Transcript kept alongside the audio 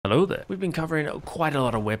Hello there. We've been covering quite a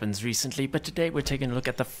lot of weapons recently, but today we're taking a look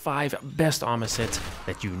at the 5 best armor sets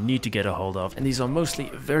that you need to get a hold of. And these are mostly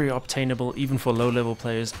very obtainable even for low level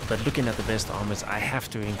players, but looking at the best armors I have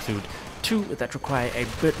to include 2 that require a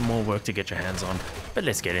bit more work to get your hands on. But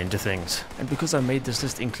let's get into things. And because I made this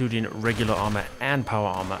list including regular armor and power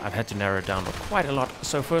armor, I've had to narrow it down quite a lot.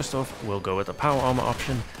 So first off, we'll go with the power armor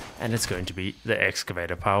option, and it's going to be the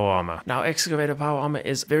Excavator Power Armor. Now, Excavator Power Armor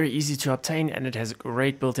is very easy to obtain and it has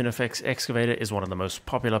great built-in effects. Excavator is one of the most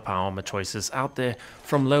popular power armor choices out there,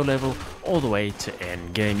 from low level all the way to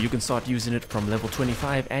end game. You can start using it from level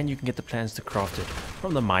 25 and you can get the plans to craft it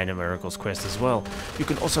from the Minor Miracles quest as well. You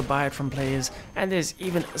can also buy it from players, and there's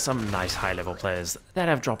even some nice high level players that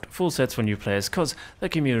have dropped full sets for new players because the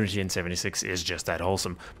community in 76 is just that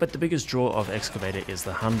wholesome. But the biggest draw of Excavator is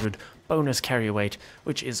the 100 bonus carry weight,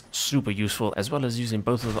 which is super useful, as well as using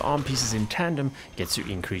both of the arm pieces in tandem gets you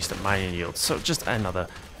increased mining yield. So just another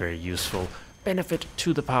very useful benefit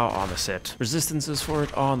to the power armor set. Resistances for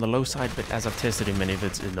it are on the low side, but as I've tested in many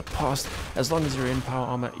vids in the past, as long as you're in power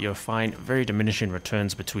armor, you'll find very diminishing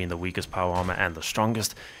returns between the weakest power armor and the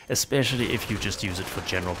strongest, especially if you just use it for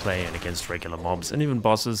general play and against regular mobs and even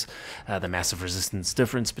bosses. The massive resistance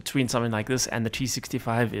difference between something like this and the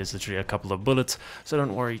T65 is literally a couple of bullets, so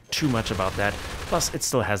don't worry too much about that. Plus, it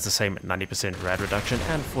still has the same 90% rad reduction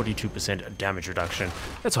and 42% damage reduction.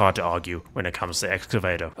 It's hard to argue when it comes to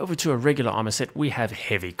Excavator. Over to a regular armor set, we have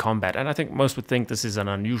heavy combat, and I think most would think this is an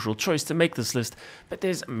unusual choice to make this list, but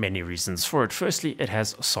there's many reasons for it. Firstly, it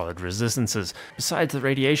has solid resistances, besides the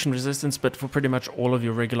radiation resistance, but for pretty much all of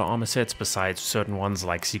your regular armor sets, besides certain ones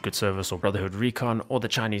like Secret Service or Brotherhood Recon or the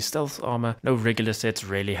Chinese stealth armor. No regular sets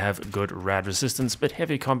really have good rad resistance, but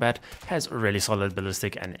heavy combat has really solid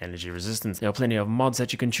ballistic and energy resistance. There are plenty of mods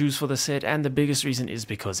that you can choose for the set, and the biggest reason is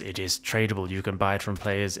because it is tradable. You can buy it from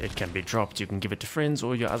players, it can be dropped, you can give it to friends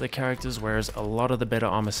or your other characters, whereas a lot of the better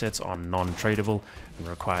armor sets are non-tradable and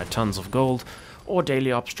require tons of gold or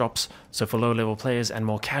daily ops drops, so for low level players and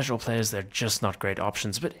more casual players they're just not great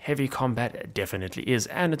options. But heavy combat definitely is,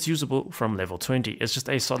 and it's usable from level 20. It's just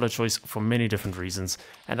a solid choice for many different reasons,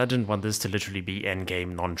 and I didn't want this to literally be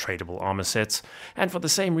endgame non-tradable armor sets. And for the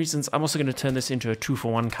same reasons, I'm also going to turn this into a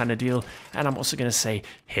 2-for-1 kind of deal, and I'm also going to say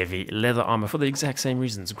heavy leather armor for the exact same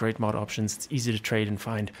reasons. Great mod options, it's easy to trade and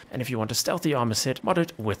find, and if you want a stealthy armor set, mod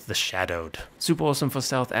it with the Shadowed. Super awesome for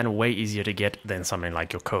stealth and way easier to get than something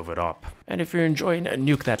like your Covert Op. And if you're enjoying,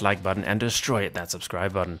 nuke that like button and destroy that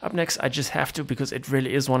subscribe button. Up next, I just have to, because it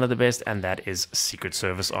really is one of the best, and that is Secret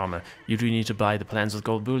Service armor. You do need to buy the plans with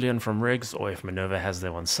gold bullion from Rigs, or if Minerva has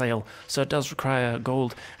them on sale, so it does require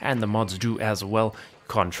gold, and the mods do as well.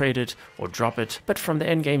 Can't trade it or drop it, but from the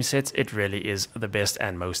endgame sets it really is the best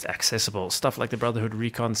and most accessible. Stuff like the Brotherhood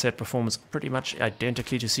Recon set performs pretty much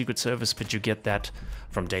identically to Secret Service, but you get that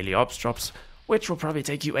from daily ops drops, which will probably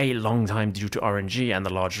take you a long time due to RNG and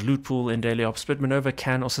the large loot pool in daily ops. But Minerva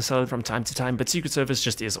can also sell it from time to time, but Secret Service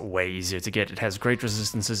just is way easier to get. It has great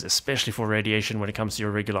resistances, especially for radiation when it comes to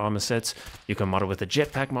your regular armor sets. You can mod it with the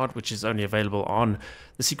jetpack mod, which is only available on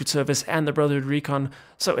the Secret Service and the Brotherhood Recon,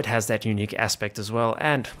 so it has that unique aspect as well.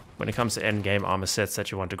 And when it comes to endgame armor sets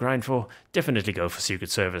that you want to grind for, definitely go for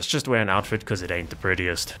Secret Service. Just wear an outfit because it ain't the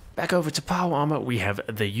prettiest. Back over to power armor, we have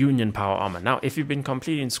the Union Power Armor. Now, if you've been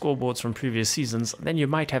completing scoreboards from previous seasons, then you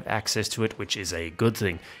might have access to it, which is a good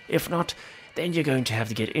thing. If not, then you're going to have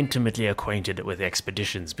to get intimately acquainted with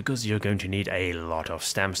expeditions, because you're going to need a lot of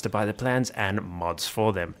stamps to buy the plans and mods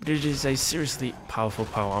for them. But it is a seriously powerful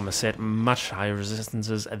power armor set, much higher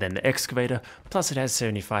resistances than the Excavator, plus it has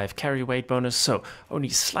 75 carry weight bonus, so only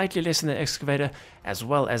slightly less than the Excavator, as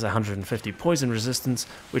well as 150 poison resistance,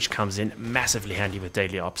 which comes in massively handy with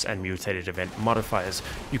daily ops and mutated event modifiers.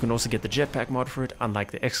 You can also get the jetpack mod for it,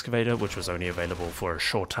 unlike the Excavator, which was only available for a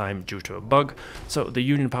short time due to a bug. So the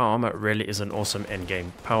Union Power Armor really is an awesome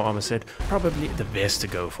endgame power armor set, probably the best to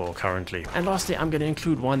go for currently. And lastly, I'm going to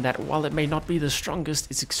include one that, while it may not be the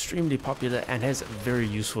strongest, is extremely popular and has very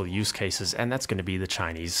useful use cases, and that's going to be the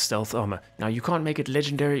Chinese stealth armor. Now, you can't make it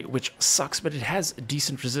legendary, which sucks, but it has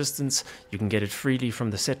decent resistance. You can get it freely from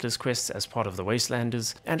the Settlers quests as part of the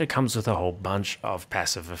Wastelanders, and it comes with a whole bunch of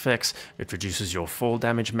passive effects. It reduces your fall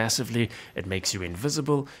damage massively, it makes you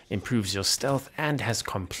invisible, improves your stealth, and has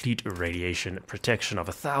complete radiation protection of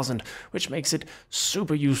 1000, which makes it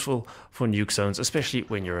super useful for nuke zones, especially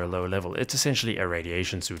when you're a low level. It's essentially a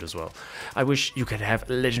radiation suit as well. I wish you could have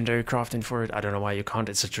legendary crafting for it. I don't know why you can't.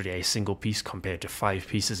 It's literally a single piece compared to 5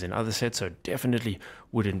 pieces in other sets, so definitely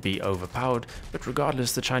wouldn't be overpowered. But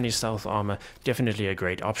regardless, the Chinese stealth armor, definitely a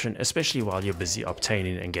great option, especially while you're busy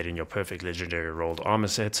obtaining and getting your perfect legendary rolled armor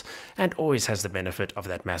sets, and always has the benefit of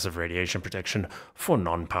that massive radiation protection for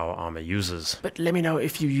non-power armor users. But let me know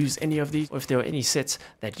if you use any of these, or if there are any sets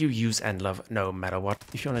that you use and love no matter what.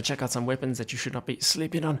 If you want to check out some weapons that you should not be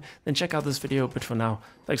sleeping on, then check out this video. But for now,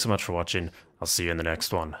 thanks so much for watching. I'll see you in the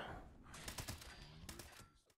next one.